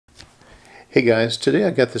Hey guys, today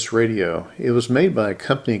I got this radio. It was made by a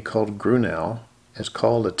company called Grunow. It's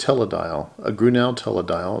called a Teledial, a Grunow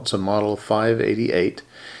Teledial. It's a model 588,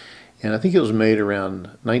 and I think it was made around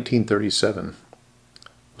 1937.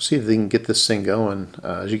 We'll see if they can get this thing going.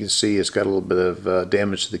 As you can see, it's got a little bit of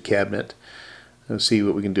damage to the cabinet. Let's see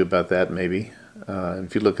what we can do about that maybe.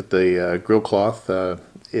 If you look at the grill cloth,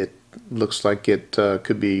 it looks like it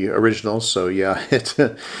could be original, so yeah, it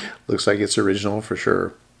looks like it's original for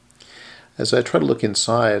sure. As I try to look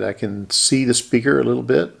inside, I can see the speaker a little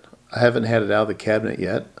bit. I haven't had it out of the cabinet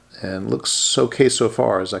yet, and looks okay so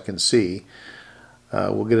far as I can see.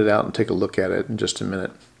 We'll get it out and take a look at it in just a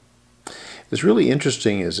minute. What's really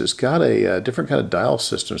interesting is it's got a different kind of dial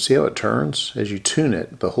system. See how it turns? As you tune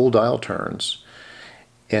it, the whole dial turns.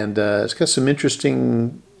 And it's got some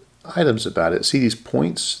interesting items about it. See these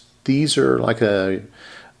points? These are like a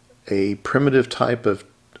primitive type of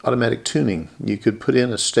automatic tuning. You could put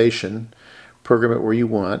in a station, program it where you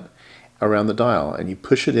want around the dial, and you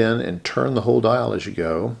push it in and turn the whole dial as you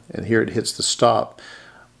go, and here it hits the stop,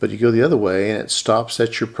 but you go the other way and it stops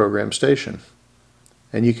at your program station.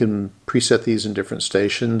 And you can preset these in different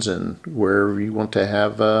stations and wherever you want to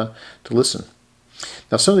have to listen.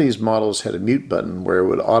 Now some of these models had a mute button where it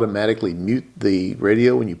would automatically mute the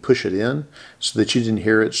radio when you push it in so that you didn't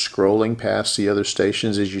hear it scrolling past the other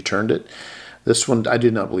stations as you turned it. This one I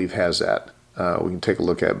do not believe has that. We can take a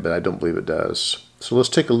look at it, but I don't believe it does. So let's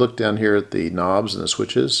take a look down here at the knobs and the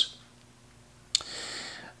switches.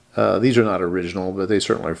 These are not original, but they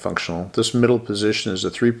certainly are functional. This middle position is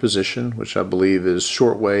a 3 position, which I believe is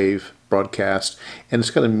shortwave broadcast, and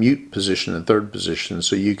it's got a mute position in 3rd position,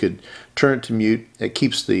 so you could turn it to mute. It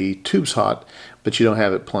keeps the tubes hot, but you don't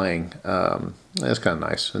have it playing. That's kind of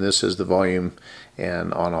nice. And this is the volume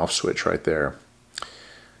and on-off switch right there.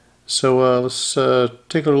 So let's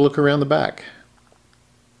take a look around the back.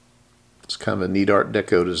 It's kind of a neat Art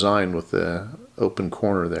Deco design with the open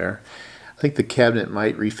corner there. I think the cabinet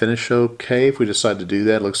might refinish okay if we decide to do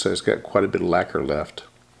that. It looks like it's got quite a bit of lacquer left.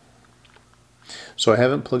 So I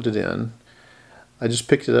haven't plugged it in. I just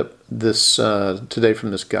picked it up this today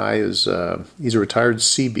from this guy. He's a retired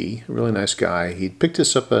CB, a really nice guy. He picked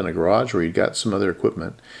this up in a garage where he'd got some other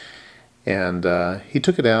equipment. And he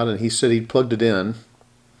took it out and he said he'd plugged it in.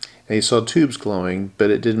 And he saw tubes glowing,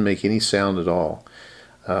 but it didn't make any sound at all.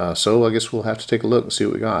 So I guess we'll have to take a look and see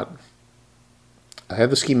what we got. I have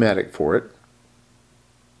the schematic for it.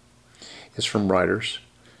 It's from Writers.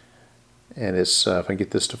 And it's, if I can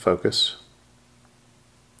get this to focus.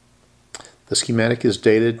 The schematic is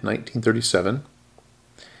dated 1937.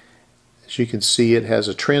 As you can see, it has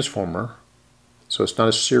a transformer, so it's not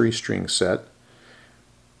a series string set.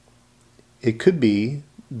 It could be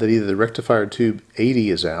that either the rectifier tube 80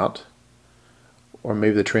 is out, or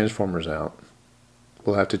maybe the transformer's out.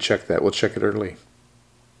 We'll have to check that. We'll check it early.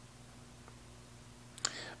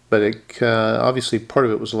 But it, obviously part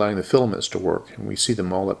of it was allowing the filaments to work, and we see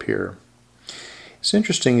them all up here. It's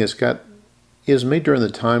interesting, it was made during the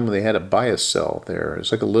time when they had a bias cell there.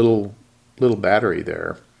 It's like a little battery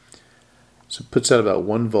there. So it puts out about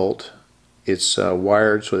 1 volt. It's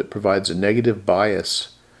wired so it provides a negative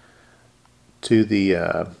bias to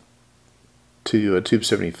the to tube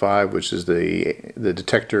 75, which is the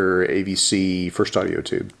detector AVC first audio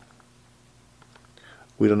tube.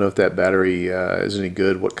 We don't know if that battery is any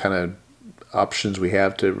good, what kind of options we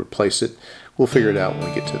have to replace it. We'll figure it out when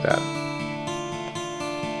we get to that.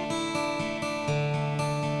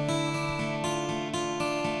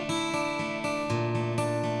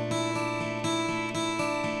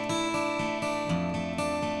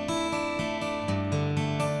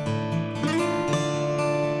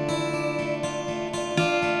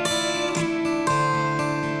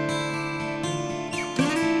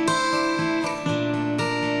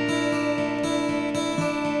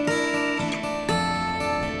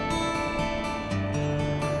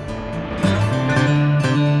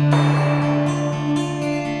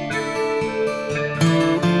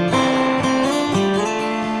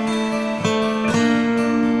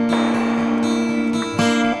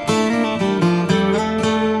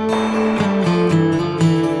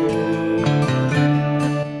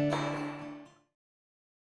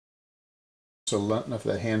 So enough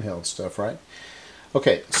of that handheld stuff, right?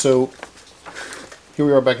 Okay, so here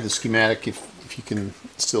we are back at the schematic. If you can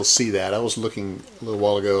still see that, I was looking a little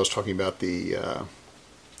while ago. I was talking about the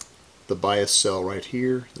bias cell right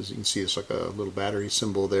here. As you can see, it's like a little battery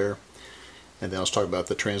symbol there. And then I was talking about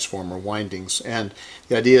the transformer windings. And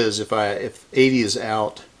the idea is if 80 is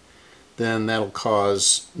out, then that'll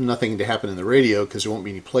cause nothing to happen in the radio because there won't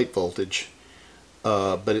be any plate voltage.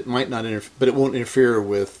 but it might not but it won't interfere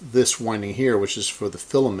with this winding here, which is for the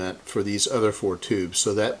filament for these other 4 tubes.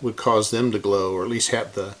 So that would cause them to glow, or at least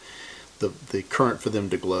have the current for them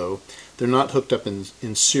to glow. They're not hooked up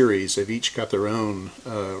in series. They've each got their own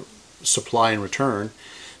supply and return,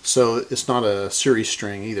 so it's not a series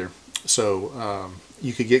string either. So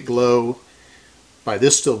you could get glow by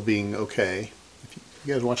this still being okay. If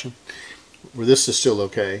you guys watching, where this is still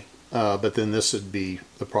okay, but then this would be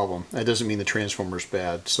the problem. That doesn't mean the transformer's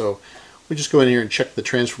bad. So we just go in here and check the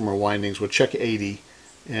transformer windings. We'll check 80,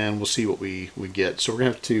 and we'll see what we get. So we're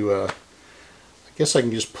gonna have to. I guess I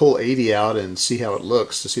can just pull 80 out and see how it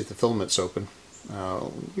looks to see if the filament's open.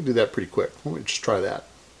 We can do that pretty quick. Let me just try that.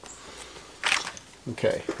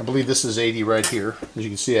 Okay, I believe this is 80 right here. As you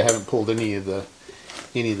can see, I haven't pulled any of the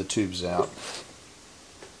tubes out.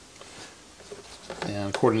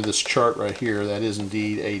 And according to this chart right here, that is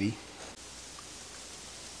indeed 80.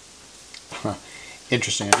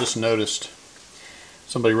 Interesting, I just noticed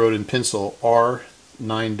somebody wrote in pencil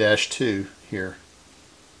R9-2 here.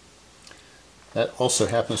 That also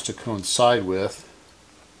happens to coincide with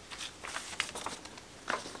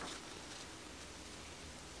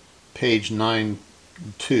page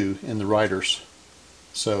 9.2 in the Riders.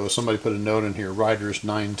 So somebody put a note in here, Riders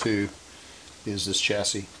 9.2 is this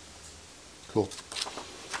chassis. Cool.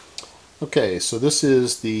 Okay, so this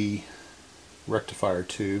is the rectifier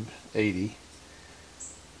tube, 80.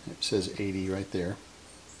 It says 80 right there.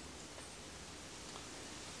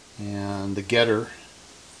 And the getter,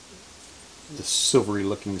 this silvery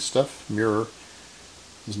looking stuff, mirror,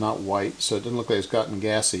 is not white, so it doesn't look like it's gotten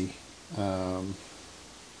gassy. It's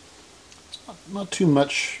not too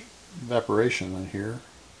much evaporation on here.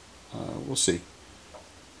 We'll see.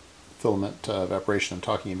 Filament evaporation I'm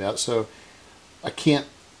talking about. So I can't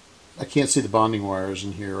see the bonding wires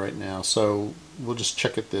in here right now, so we'll just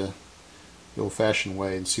check it the old-fashioned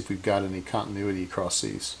way and see if we've got any continuity across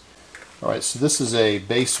these. Alright, so this is a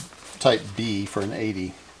base type B for an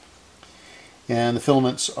 80. And the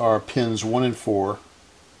filaments are pins 1 and 4,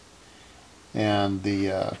 and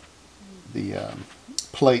the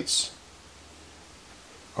plates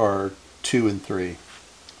are 2 and 3.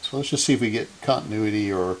 So let's just see if we get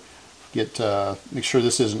continuity, or get make sure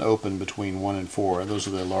this isn't open between 1 and 4. Those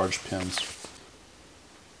are the large pins.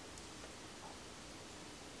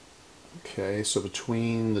 Okay, so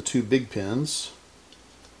between the 2 big pins,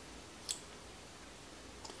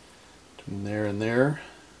 between there and there,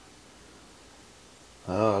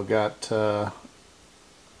 I've got 1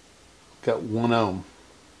 ohm.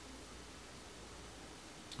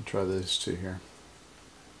 I'll try those 2 here.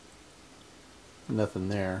 Nothing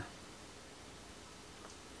there.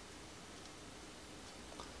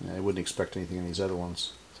 I wouldn't expect anything in these other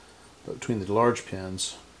ones. But between the large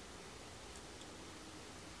pins,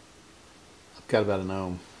 I've got about 1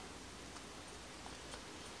 ohm.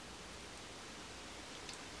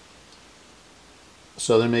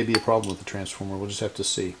 So there may be a problem with the transformer. We'll just have to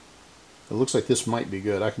see. It looks like this might be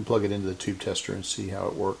good. I can plug it into the tube tester and see how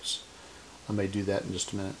it works. I may do that in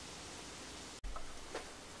just a minute.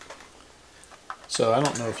 So I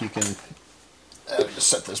don't know if you can just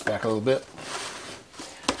set this back a little bit.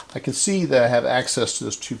 I can see that I have access to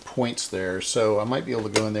those 2 points there, so I might be able to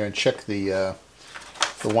go in there and check the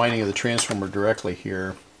winding of the transformer directly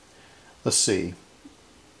here. Let's see.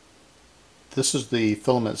 This is the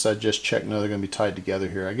filaments I just checked. No, they're going to be tied together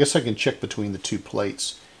here. I guess I can check between the 2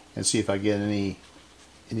 plates and see if I get any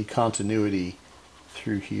continuity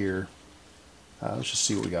through here. Let's just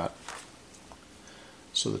see what we got.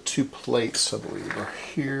 So the 2 plates, I believe, are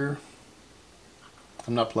here.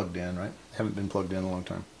 I'm not plugged in, right? Haven't been plugged in a long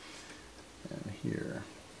time. And here.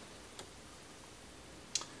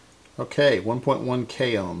 Okay, 1.1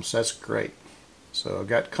 k ohms. That's great. So I've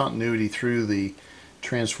got continuity through the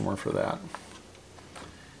transformer for that.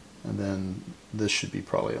 And then this should be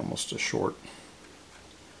probably almost a short.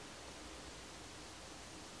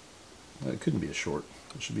 It couldn't be a short.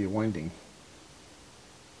 It should be a winding.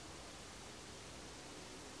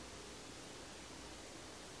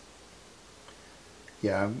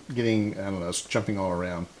 Yeah, I'm getting, I don't know, it's jumping all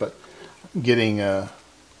around, but I'm getting a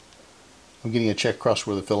check across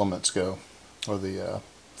where the filaments go, or the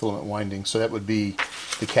filament winding. So that would be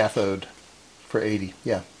the cathode for 80.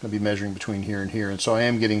 Yeah, I'll be measuring between here and here, and so I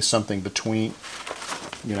am getting something between.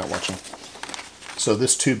 You're not watching. So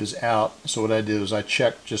this tube is out. So what I did was I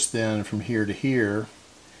checked just then from here to here,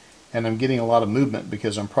 and I'm getting a lot of movement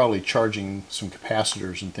because I'm probably charging some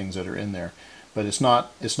capacitors and things that are in there. But it's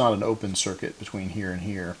not an open circuit between here and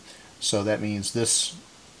here. So that means this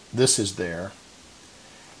is there.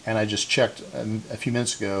 And I just checked a few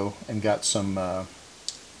minutes ago and got some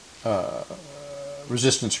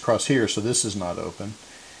resistance across here, so this is not open.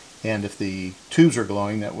 And if the tubes are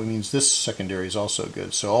glowing, that means this secondary is also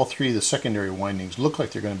good. So all three of the secondary windings look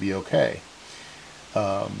like they're going to be okay.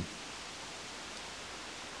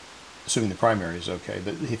 Assuming the primary is okay.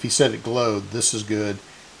 But if he said it glowed, this is good,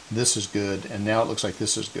 and now it looks like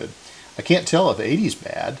this is good. I can't tell if 80 is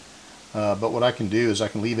bad, but what I can do is I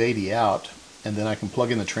can leave 80 out, and then I can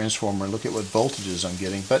plug in the transformer and look at what voltages I'm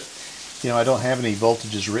getting. But you know, I don't have any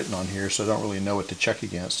voltages written on here, so I don't really know what to check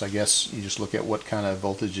against. I guess you just look at what kind of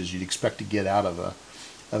voltages you'd expect to get out of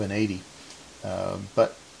an 80.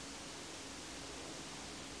 But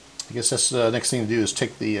I guess that's the next thing to do is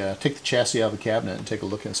take the chassis out of the cabinet and take a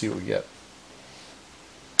look and see what we get.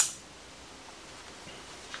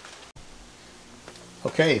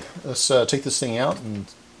 Okay, let's take this thing out and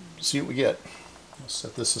see what we get. Let's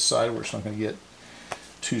set this aside where it's not going to get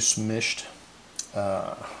too smished.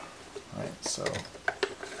 Alright, so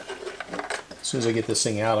as soon as I get this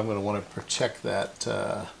thing out, I'm going to want to protect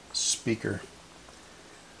that speaker.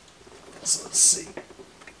 So let's see.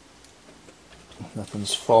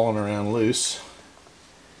 Nothing's falling around loose.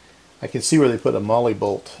 I can see where they put a Molly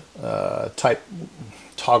bolt type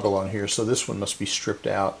toggle on here, so this one must be stripped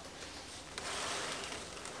out.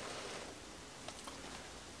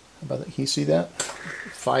 How about that? Can you see that?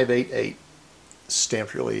 588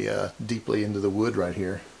 stamped really deeply into the wood right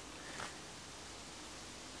here.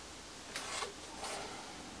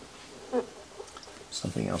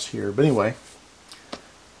 Something else here, but anyway,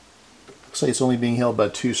 looks like it's only being held by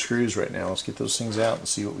 2 screws right now. Let's get those things out and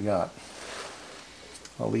see what we got.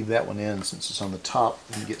 I'll leave that one in since it's on the top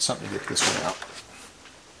and get something to get this one out.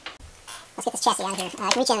 Let's get this chassis out of here. I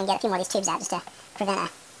can reach in and get a few more of these tubes out just to prevent a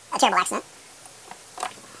terrible accident.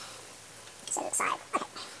 Set it aside. Okay.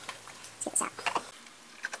 Let's get this out.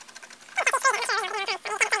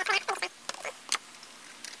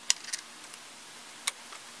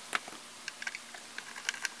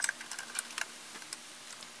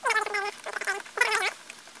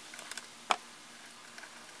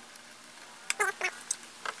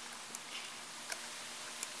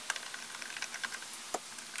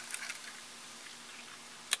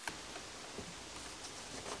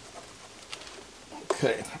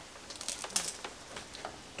 Okay.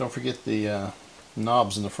 Don't forget the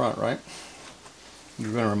knobs in the front, right? You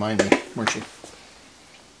were going to remind me, weren't you?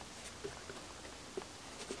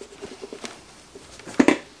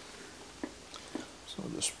 So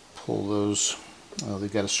we'll just pull those. Oh,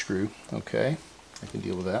 they've got a screw. Okay, I can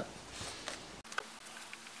deal with that.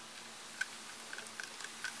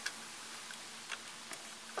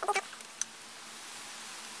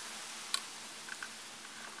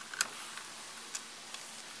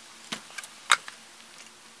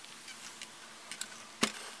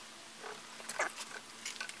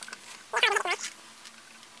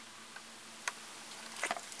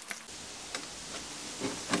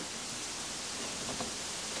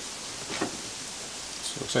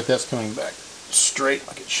 Looks like that's coming back straight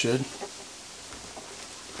like it should.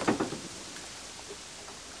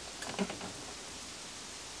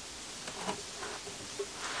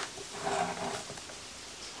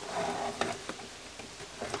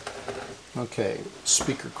 Okay,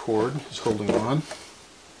 speaker cord is holding on.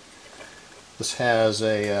 This has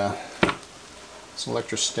a it's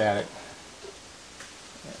electrostatic.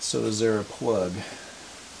 So is there a plug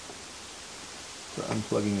for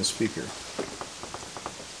unplugging the speaker?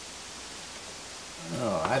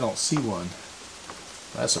 Oh, I don't see one.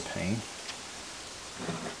 That's a pain.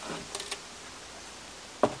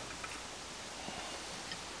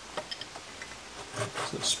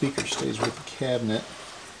 So the speaker stays with the cabinet,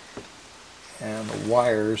 and the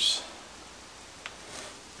wires,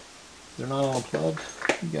 they're not all plugged?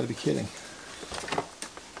 You gotta be kidding.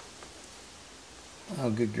 Oh,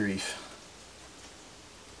 good grief.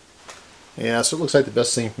 Yeah, so it looks like the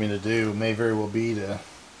best thing for me to do may very well be to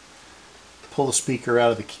pull the speaker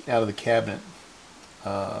out of the cabinet.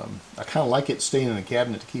 I kind of like it staying in the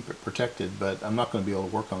cabinet to keep it protected, but I'm not going to be able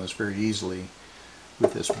to work on this very easily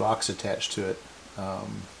with this box attached to it. But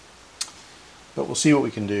we'll see what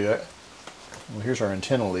we can do. Well, here's our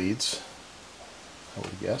antenna leads, I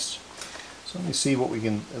would guess. So let me see what we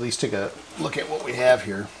can, at least take a look at what we have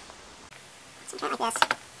here. Something like this.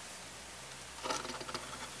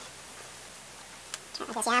 Yeah,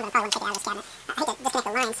 I'm going to probably want to take it out of this cabinet. I hate to disconnect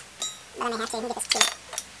the lines, but I may have to. Let me get this tube.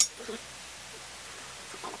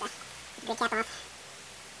 Get the grid cap off.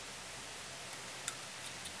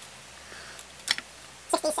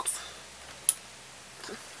 66.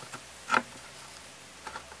 Okay.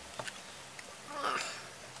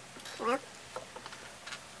 Well,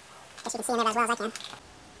 guess you can see in there as well as I can.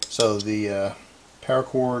 So the power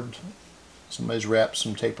cord Somebody's wrapped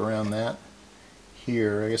some tape around that.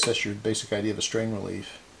 Here, I guess that's your basic idea of a strain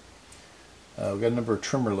relief. We've got a number of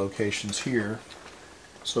trimmer locations here.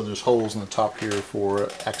 So there's holes in the top here for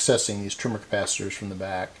accessing these trimmer capacitors from the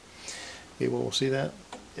back. Okay, well, we'll see that?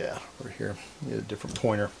 Yeah, over here. Get a different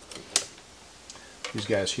pointer. These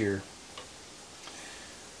guys here.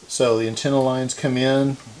 So the antenna lines come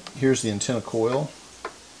in. Here's the antenna coil.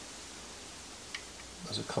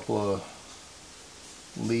 There's a couple of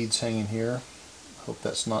leads hanging here. I hope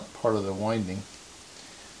that's not part of the winding.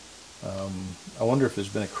 I wonder if there's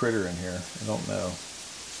been a critter in here. I don't know.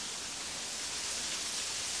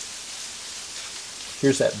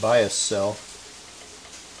 Here's that bias cell.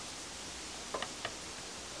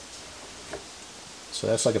 So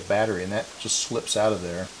that's like a battery, and that just slips out of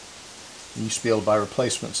there. You used to be able to buy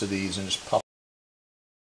replacements of these and just pop.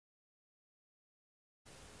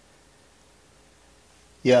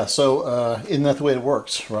 Yeah, so isn't that the way it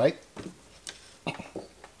works, right? I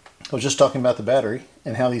was just talking about the battery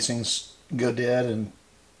and how these things go dead, and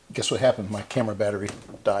guess what happened? My camera battery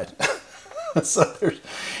died. So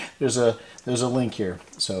there's a link here.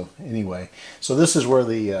 So anyway, so this is where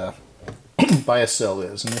the bias cell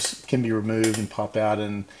is, and this can be removed and pop out,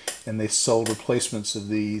 and they sold replacements of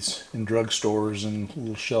these in drugstores and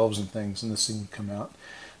little shelves and things, and this thing would come out.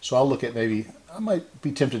 So I'll look at, maybe I might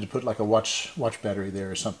be tempted to put like a watch battery there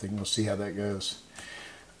or something. We'll see how that goes.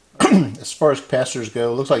 As far as capacitors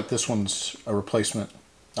go, it looks like this one's a replacement.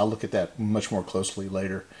 I'll look at that much more closely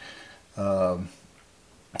later. But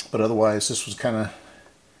otherwise, this was kind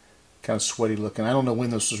of sweaty looking. I don't know when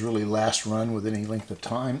this was really last run with any length of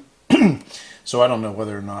time. So I don't know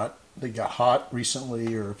whether or not they got hot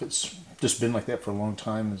recently, or if it's just been like that for a long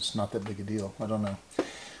time. It's not that big a deal. I don't know.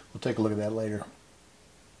 We'll take a look at that later.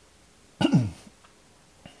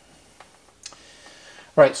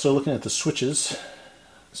 Alright, so looking at the switches,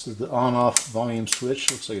 this is the on-off volume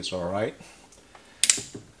switch. Looks like it's alright.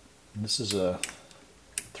 This is a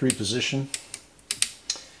 3-position,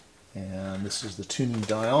 and this is the tuning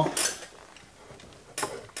dial.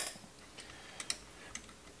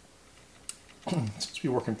 Seems to be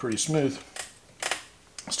working pretty smooth.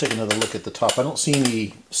 Let's take another look at the top. I don't see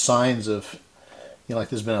any signs of, like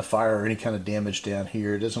there's been a fire or any kind of damage down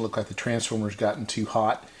here. It doesn't look like the transformer's gotten too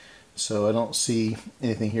hot, so I don't see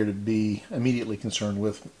anything here to be immediately concerned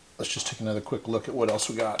with. Let's just take another quick look at what else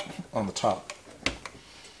we got on the top.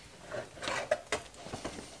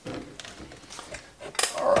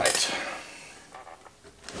 Alright.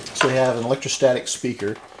 So we have an electrostatic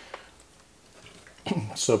speaker.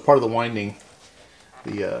 So part of the winding,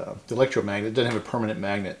 the electromagnet doesn't have a permanent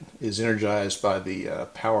magnet, is energized by the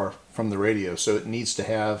power from the radio. So it needs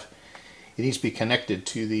to be connected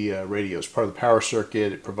to the radio. It's part of the power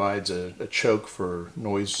circuit. It provides a choke for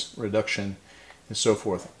noise reduction and so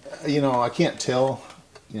forth. I can't tell,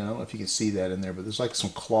 if you can see that in there, but there's like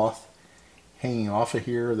some cloth hanging off of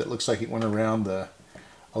here that looks like it went around the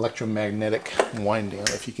electromagnetic winding. I don't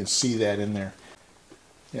know if you can see that in there.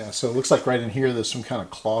 Yeah, so it looks like right in here there's some kind of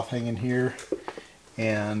cloth hanging here,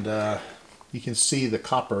 and you can see the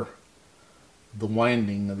copper, the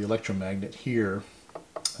winding of the electromagnet here.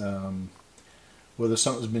 Whether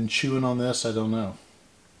something's been chewing on this, I don't know.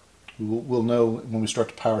 We'll know when we start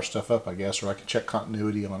to power stuff up, I guess, or I can check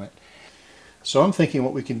continuity on it. So I'm thinking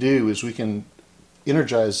what we can do is we can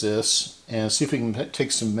energize this and see if we can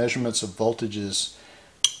take some measurements of voltages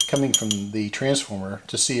coming from the transformer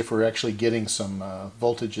to see if we're actually getting some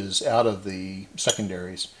voltages out of the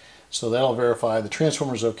secondaries. So that'll verify the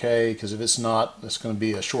transformer's okay, because if it's not, it's going to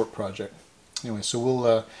be a short project. Anyway, so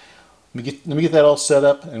we'll let me get that all set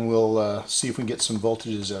up, and we'll see if we can get some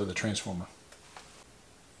voltages out of the transformer.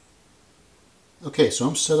 Okay, so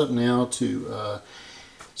I'm set up now to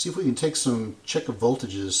see if we can take some check of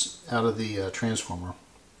voltages out of the transformer.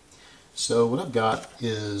 So what I've got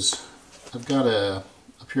is, up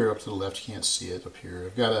here up to the left, you can't see it up here,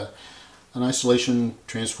 I've got an isolation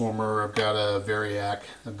transformer, I've got a variac,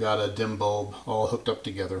 I've got a dim bulb, all hooked up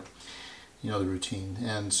together, the routine.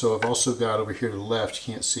 And so I've also got over here to the left,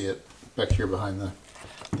 you can't see it, back here behind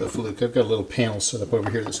the fluke, I've got a little panel set up over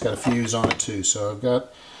here that's got a fuse on it too. So I've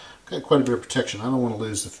got quite a bit of protection. I don't want to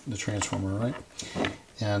lose the transformer, right?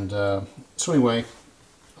 And so anyway,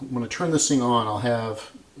 when I turn this thing on, I'll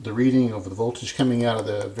have the reading of the voltage coming out of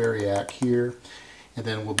the variac here, and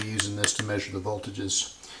then we'll be using this to measure the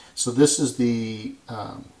voltages. So this is the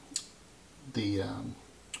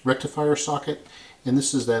rectifier socket, and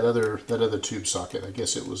this is that other tube socket. I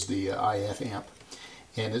guess it was the IF amp,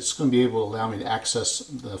 and it's going to be able to allow me to access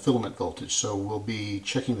the filament voltage. So we'll be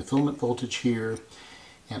checking the filament voltage here,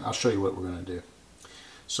 and I'll show you what we're going to do.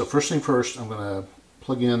 So first thing first, I'm going to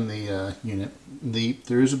plug in the unit.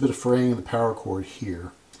 There is a bit of fraying in the power cord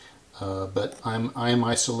here, but I am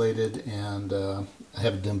isolated, and I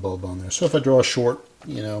have a dim bulb on there. So if I draw a short,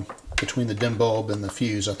 between the dim bulb and the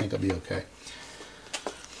fuse, I think I'll be okay.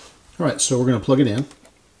 All right, so we're going to plug it in.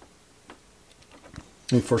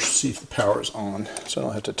 Let me first see if the power is on, so I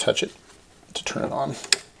don't have to touch it to turn it on.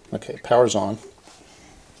 Okay, power's on.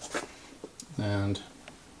 And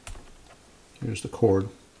here's the cord.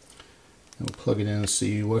 And we'll plug it in and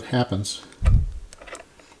see what happens.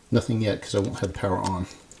 Nothing yet because I won't have the power on.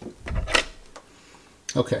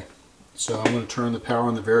 Okay, so I'm going to turn the power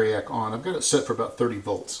on the Variac on. I've got it set for about 30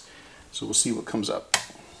 volts. So we'll see what comes up.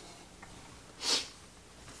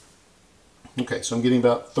 Okay, so I'm getting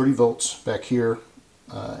about 30 volts back here,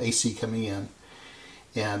 AC coming in.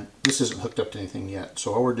 And this isn't hooked up to anything yet.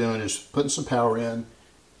 So all we're doing is putting some power in,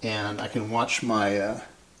 and I can watch my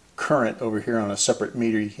current over here on a separate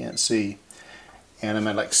meter you can't see. And I'm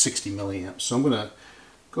at like 60 milliamps. So I'm going to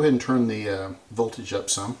go ahead and turn the voltage up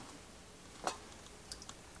some.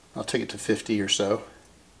 I'll take it to 50 or so.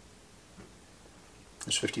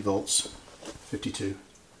 There's 50 volts, 52.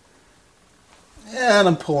 And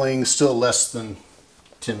I'm pulling still less than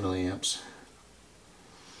 10 milliamps.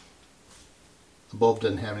 The bulb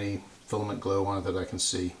doesn't have any filament glow on it that I can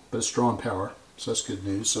see, but it's drawing power, so that's good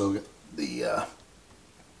news. So the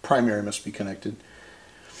primary must be connected.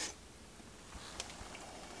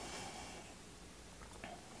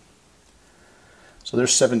 So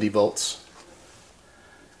there's 70 volts.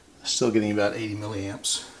 Still getting about 80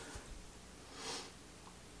 milliamps.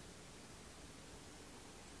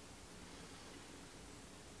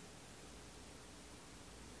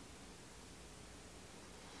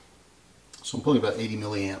 So I'm pulling about 80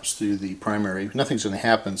 milliamps through the primary. Nothing's going to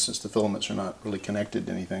happen since the filaments are not really connected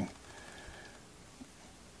to anything.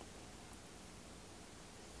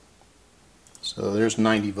 So there's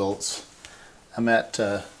 90 volts. I'm at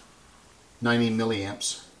 90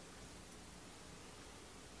 milliamps.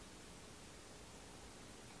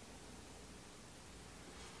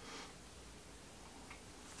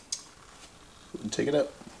 And take it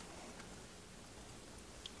up.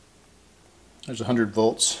 There's 100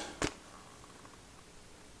 volts.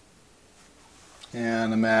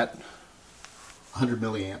 And I'm at 100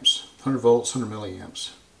 milliamps. 100 volts, 100 milliamps.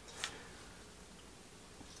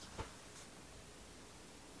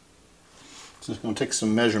 So it's going to take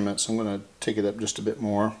some measurements. I'm going to take it up just a bit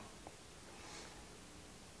more.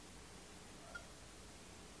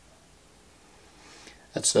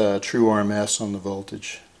 That's a true RMS on the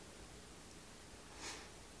voltage.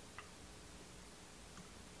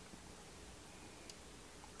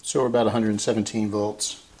 So we're about 117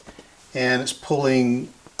 volts. And it's pulling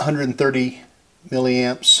 130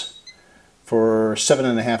 milliamps for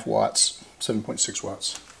 7.5 watts, 7.6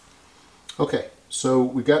 watts. Okay, so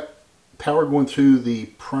we've got power going through the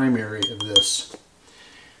primary of this.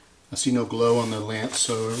 I see no glow on the lamp,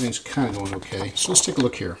 so everything's kind of going okay. So let's take a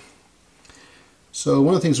look here. So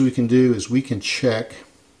one of the things we can do is we can check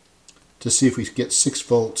to see if we get 6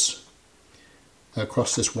 volts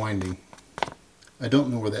across this winding. I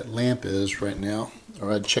don't know where that lamp is right now,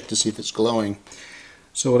 or I'd check to see if it's glowing.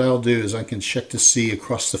 So what I'll do is I can check to see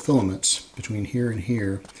across the filaments between here and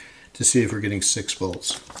here to see if we're getting 6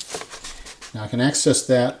 volts. Now I can access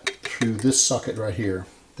that through this socket right here.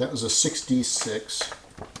 That was a 6D6.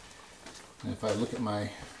 And if I look at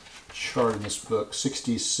my chart in this book,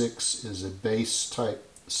 6D6 is a base type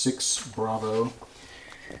 6 Bravo.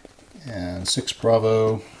 And 6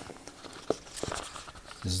 Bravo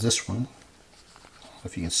is this one.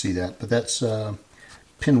 If you can see that, but that's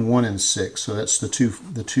pin 1 and 6, so that's the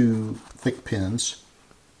two thick pins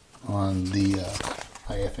on the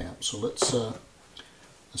IF amp. So let's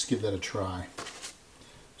give that a try.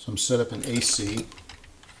 So I'm set up in AC,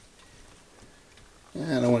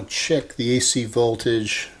 and I want to check the AC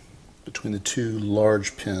voltage between the two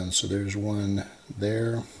large pins. So there's one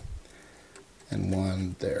there and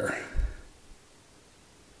one there.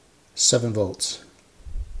 7 volts.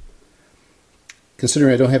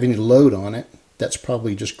 Considering I don't have any load on it, that's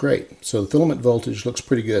probably just great. So the filament voltage looks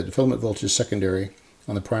pretty good. The filament voltage secondary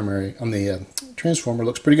on the primary, on the transformer,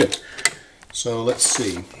 looks pretty good. So let's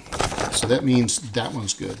see. So that means that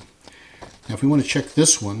one's good. Now if we want to check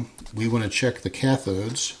this one, we want to check the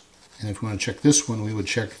cathodes. And if we want to check this one, we would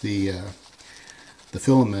check the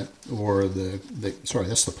filament, or sorry,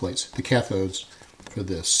 that's the plates, the cathodes for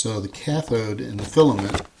this. So the cathode and the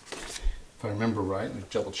filament, if I remember right, let me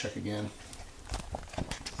double check again.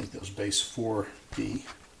 I think that was base 4B.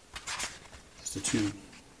 It's the two,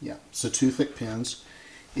 yeah, it's the two thick pins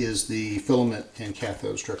is the filament and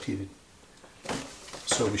cathodes direct heated.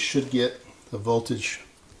 So we should get the voltage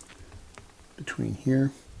between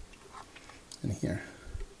here and here.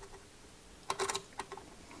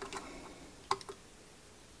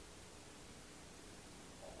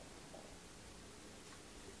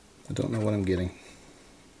 I don't know what I'm getting.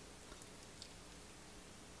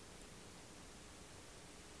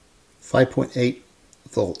 .8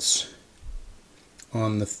 volts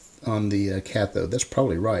on the cathode. That's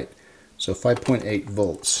probably right. So 5.8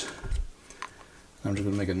 volts. I'm just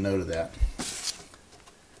going to make a note of that.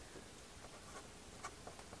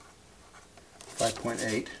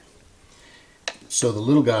 5.8. So the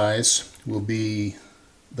little guys will be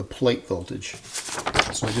the plate voltage.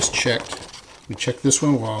 So I just checked. We checked this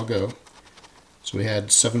one a while ago. So we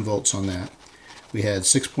had 7 volts on that. We had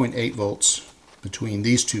 6.8 volts between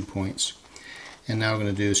these 2 points. And now what I'm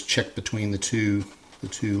going to do is check between the two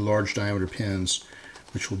large diameter pins,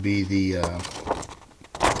 which will be the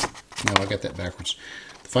no, I got that backwards.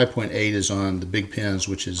 The 5.8 is on the big pins,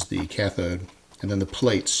 which is the cathode, and then the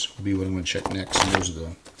plates will be what I'm going to check next, and those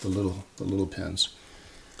are the little pins.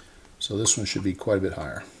 So this one should be quite a bit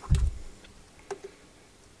higher.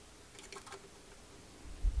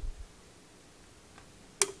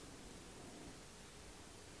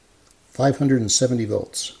 .570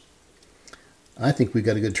 volts. I think we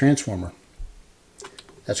got a good transformer.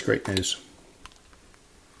 That's great news.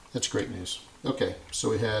 That's great news. Okay, so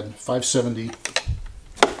we had 570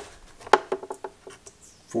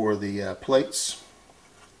 for the plates,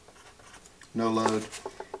 no load,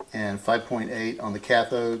 and 5.8 on the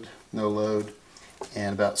cathode, no load,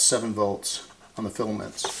 and about 7 volts on the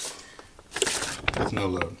filaments with no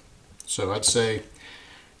load. So I'd say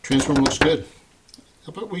transformer looks good.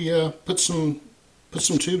 How about we put some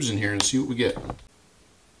tubes in here and see what we get.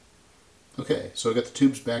 Okay, so I got the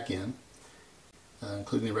tubes back in,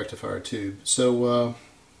 including the rectifier tube. So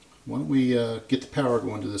why don't we get the power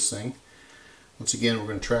going to this thing. Once again, we're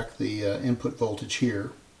going to track the input voltage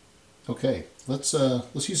here. Okay, let's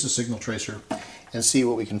use the signal tracer and see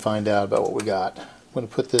what we can find out about what we got. I'm going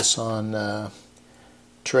to put this on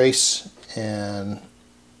trace and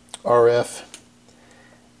RF,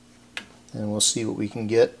 and we'll see what we can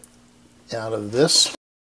get out of this.